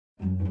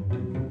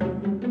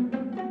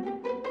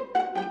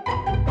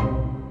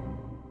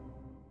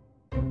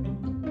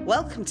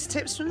Welcome to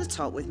Tips from the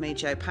Top with me,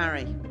 Jo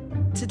Parry.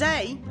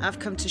 Today, I've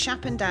come to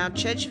Whistledown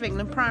Church of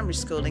England Primary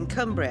School in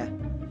Cumbria.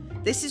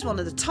 This is one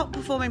of the top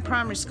performing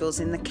primary schools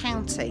in the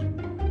county.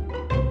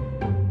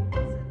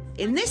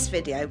 In this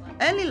video,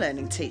 early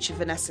learning teacher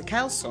Vanessa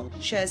Kelsall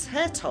shares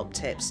her top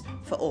tips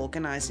for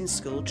organising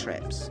school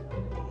trips.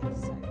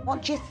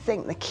 What do you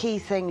think the key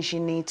things you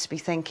need to be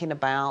thinking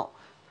about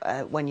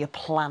when you're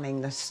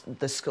planning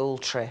the school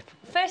trip?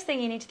 First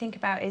thing you need to think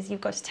about is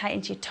you've got to tie it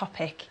into your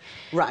topic.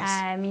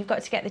 Right. You've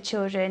got to get the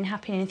children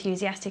happy and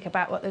enthusiastic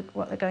about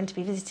what they're going to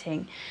be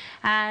visiting.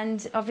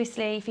 And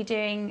obviously, if you're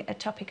doing a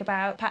topic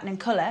about pattern and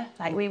colour,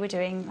 like we were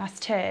doing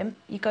last term,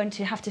 you're going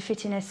to have to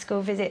fit in a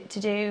school visit to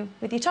do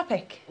with your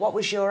topic. What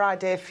was your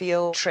idea for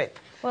your trip?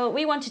 Well,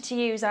 we wanted to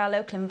use our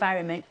local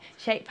environment.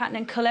 Shape, pattern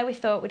and colour, we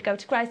thought we'd go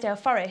to Grisdale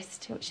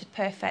Forest, which is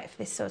perfect for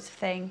this sort of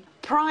thing.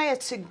 Prior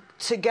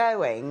to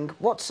going,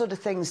 what sort of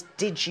things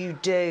did you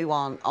do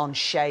on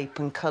shape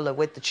and colour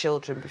with the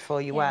children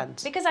before you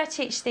went? Because I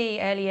teach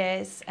the early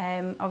years,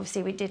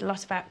 obviously we did a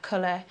lot about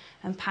colour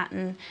and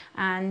pattern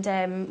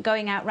and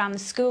going out around the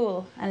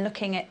school and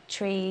looking at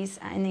trees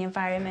in the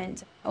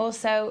environment.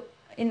 Also,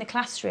 in the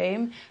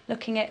classroom,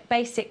 looking at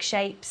basic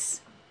shapes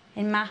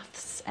in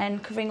maths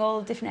and covering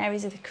all the different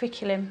areas of the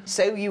curriculum.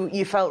 So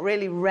you felt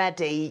really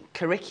ready,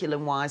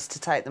 curriculum-wise, to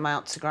take them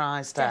out to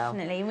Grisdale?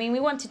 Definitely. I mean, we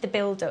wanted the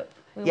build-up.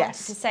 We wanted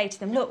to say to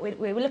them, look,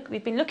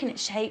 we've been looking at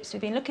shapes,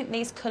 we've been looking at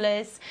these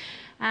colours,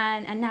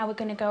 and now we're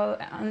going to go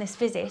on this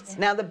visit.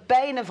 Now, the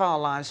bane of our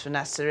lives,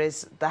 Vanessa,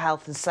 is the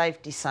health and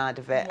safety side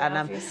of it. Yeah, and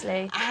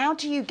obviously. How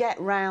do you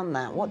get round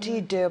that? What do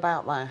you do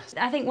about that?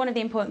 I think one of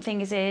the important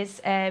things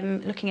is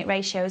looking at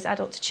ratios,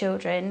 adult to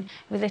children.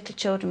 With little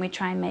children, we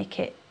try and make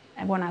it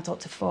 1 adult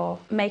to 4,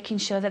 making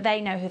sure that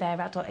they know who their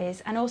adult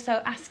is, and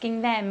also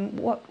asking them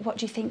what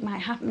do you think might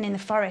happen in the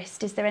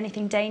forest? Is there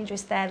anything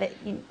dangerous there that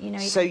you know?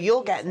 So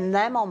you're getting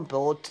them on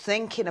board,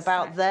 thinking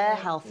about their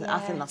health. Yeah, I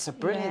think that's a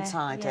brilliant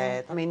idea.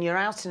 Yeah. I mean, you're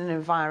out in an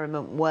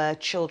environment where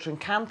children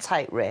can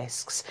take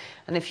risks,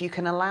 and if you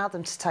can allow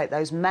them to take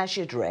those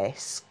measured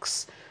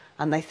risks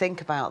and they think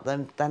about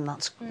them, then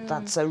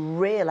that's a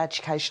real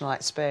educational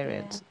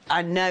experience. Yeah.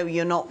 I know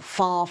you're not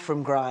far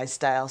from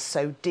Grisdale,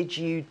 so did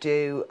you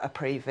do a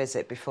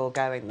pre-visit before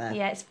going there?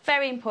 Yeah, it's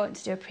very important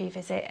to do a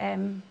pre-visit,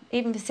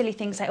 even for silly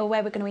things like,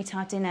 where we're going to eat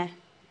our dinner,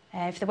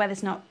 if the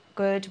weather's not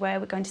good, where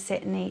we're going to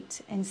sit and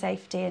eat in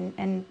safety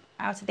and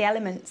out of the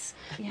elements.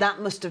 Yeah.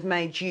 That must have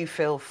made you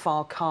feel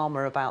far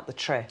calmer about the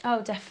trip.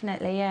 Oh,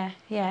 definitely,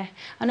 yeah.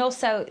 And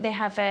also, they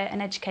have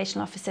an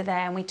educational officer there,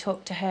 and we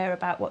talked to her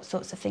about what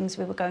sorts of things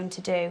we were going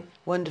to do.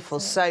 Wonderful.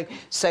 So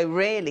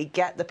really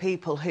get the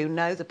people who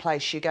know the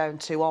place you're going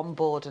to on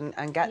board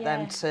and get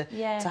them to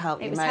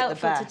help you make the best. It was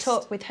helpful to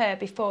talk with her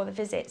before the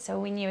visit, so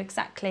we knew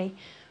exactly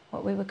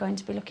what we were going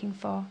to be looking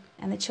for.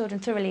 And the children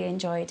thoroughly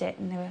enjoyed it,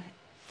 and they were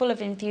full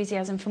of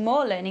enthusiasm for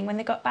more learning when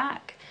they got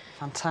back.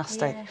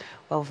 Fantastic. Yeah.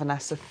 Well,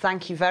 Vanessa,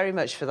 thank you very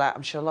much for that.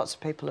 I'm sure lots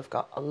of people have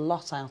got a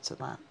lot out of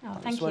that. Oh,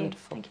 that thank you.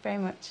 Wonderful. Thank you very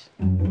much.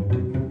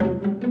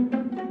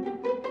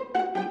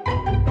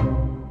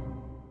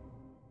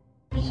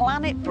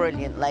 Plan it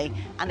brilliantly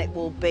and it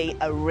will be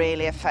a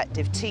really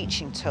effective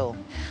teaching tool.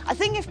 I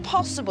think if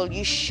possible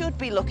you should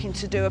be looking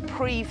to do a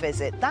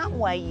pre-visit. That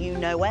way you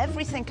know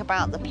everything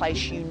about the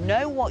place, you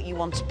know what you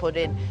want to put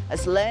in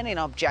as learning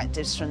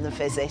objectives from the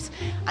visit,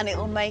 and it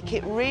will make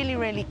it really,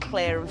 really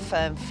clear and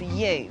firm for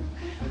you.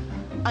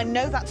 I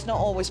know that's not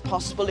always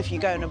possible. If you're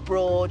going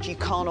abroad, you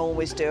can't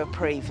always do a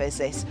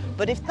pre-visit.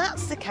 But if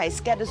that's the case,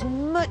 get as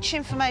much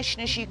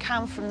information as you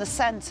can from the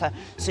centre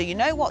so you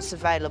know what's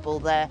available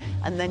there,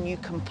 and then you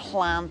can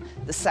plan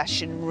the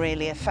session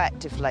really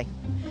effectively.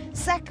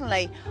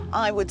 Secondly,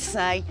 I would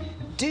say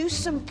do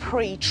some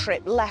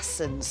pre-trip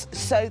lessons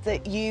so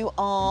that you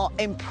are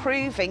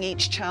improving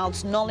each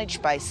child's knowledge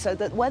base so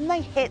that when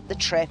they hit the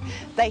trip,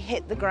 they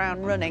hit the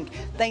ground running.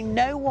 They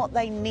know what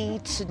they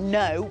need to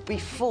know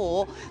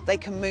before they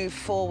can move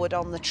forward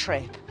on the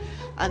trip.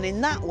 And in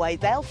that way,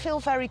 they'll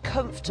feel very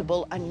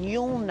comfortable and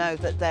you'll know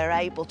that they're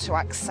able to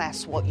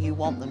access what you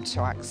want them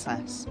to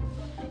access.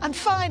 And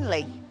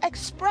finally,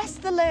 express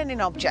the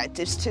learning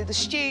objectives to the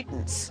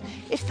students.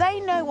 If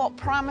they know what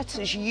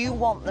parameters you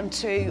want them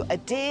to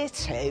adhere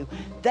to,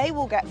 they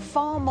will get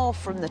far more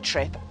from the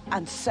trip,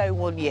 and so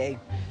will you.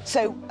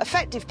 So,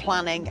 effective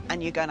planning,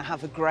 and you're going to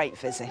have a great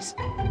visit.